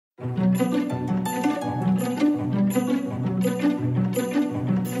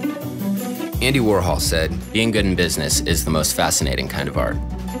Andy Warhol said, being good in business is the most fascinating kind of art.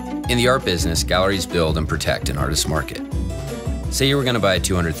 In the art business, galleries build and protect an artist's market. Say you were going to buy a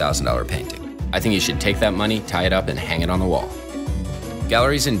 $200,000 painting. I think you should take that money, tie it up, and hang it on the wall.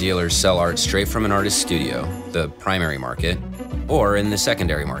 Galleries and dealers sell art straight from an artist's studio, the primary market, or in the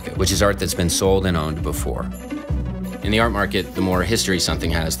secondary market, which is art that's been sold and owned before. In the art market, the more history something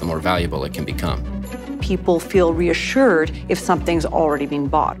has, the more valuable it can become. People feel reassured if something's already been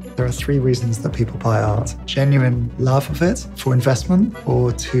bought. There are 3 reasons that people buy art: genuine love of it, for investment,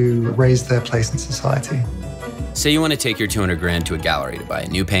 or to raise their place in society. Say you want to take your 200 grand to a gallery to buy a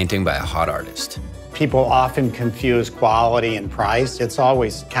new painting by a hot artist. People often confuse quality and price. It's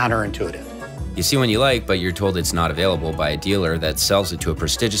always counterintuitive. You see one you like, but you're told it's not available by a dealer that sells it to a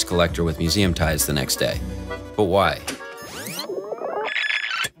prestigious collector with museum ties the next day. But why?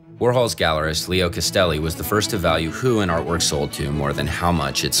 Warhol's gallerist, Leo Castelli, was the first to value who an artwork sold to more than how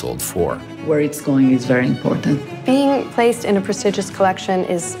much it sold for. Where it's going is very important. Being placed in a prestigious collection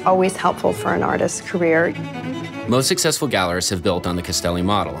is always helpful for an artist's career. Most successful gallerists have built on the Castelli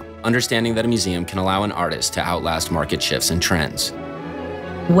model, understanding that a museum can allow an artist to outlast market shifts and trends.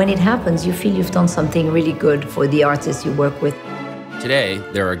 When it happens, you feel you've done something really good for the artists you work with. Today,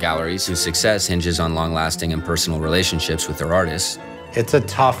 there are galleries whose success hinges on long-lasting and personal relationships with their artists. It's a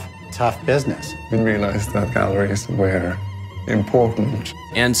tough business. We realized that galleries were important.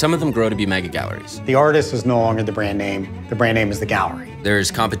 And some of them grow to be mega galleries. The artist is no longer the brand name is the gallery. There's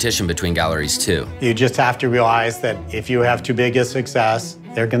competition between galleries too. You just have to realize that if you have too big a success,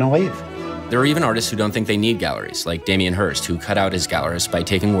 they're gonna leave. There are even artists who don't think they need galleries, like Damien Hirst, who cut out his gallerist by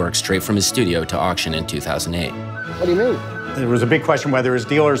taking work straight from his studio to auction in 2008. What do you mean? There was a big question whether his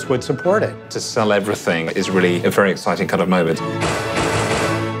dealers would support it. To sell everything is really a very exciting kind of moment.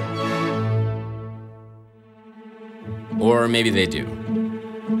 Or maybe they do.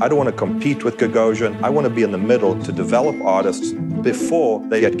 I don't want to compete with Gagosian. I want to be in the middle to develop artists before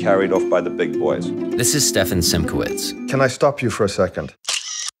they get carried off by the big boys. This is Stefan Simkowitz. Can I stop you for a second?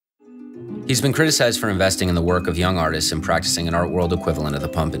 He's been criticized for investing in the work of young artists and practicing an art world equivalent of the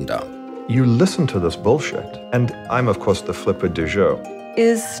pump and dump. You listen to this bullshit, and I'm, of course, the flipper du jour.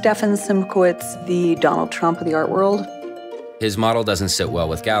 Is Stefan Simkowitz the Donald Trump of the art world? His model doesn't sit well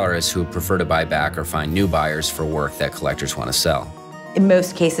with gallerists who prefer to buy back or find new buyers for work that collectors want to sell. In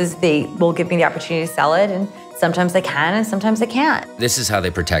most cases, they will give me the opportunity to sell it, and sometimes they can, and sometimes they can't. This is how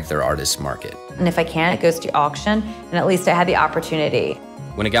they protect their artist's market. And if I can't, it goes to auction, and at least I had the opportunity.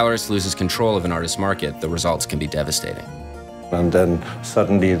 When a gallerist loses control of an artist's market, the results can be devastating. And then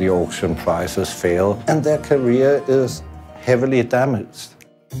suddenly the auction prices fail, and their career is heavily damaged.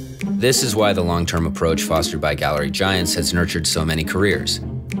 This is why the long-term approach fostered by gallery giants has nurtured so many careers.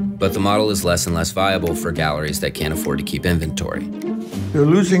 But the model is less and less viable for galleries that can't afford to keep inventory. They're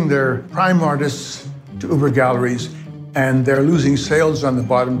losing their prime artists to Uber galleries, and they're losing sales on the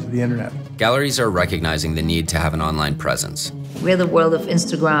bottom to the internet. Galleries are recognizing the need to have an online presence. We're the world of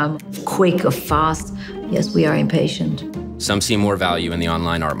Instagram, quick or fast. Yes, we are impatient. Some see more value in the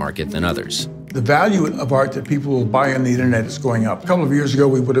online art market than others. The value of art that people will buy on the internet is going up. A couple of years ago,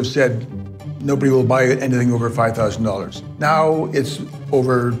 we would have said nobody will buy anything over $5,000. Now it's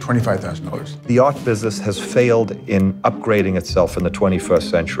over $25,000. The art business has failed in upgrading itself in the 21st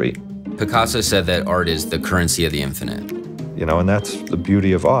century. Picasso said that art is the currency of the infinite. You know, and that's the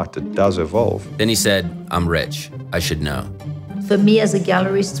beauty of art. It does evolve. Then he said, I'm rich. I should know. For me as a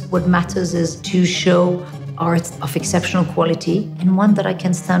gallerist, what matters is to show art of exceptional quality and one that I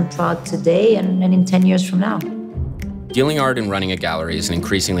can stand proud today and in 10 years from now. Dealing art and running a gallery is an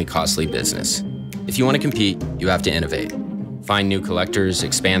increasingly costly business. If you want to compete, you have to innovate. Find new collectors,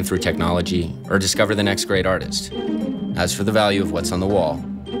 expand through technology, or discover the next great artist. As for the value of what's on the wall,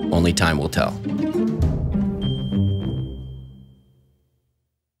 only time will tell.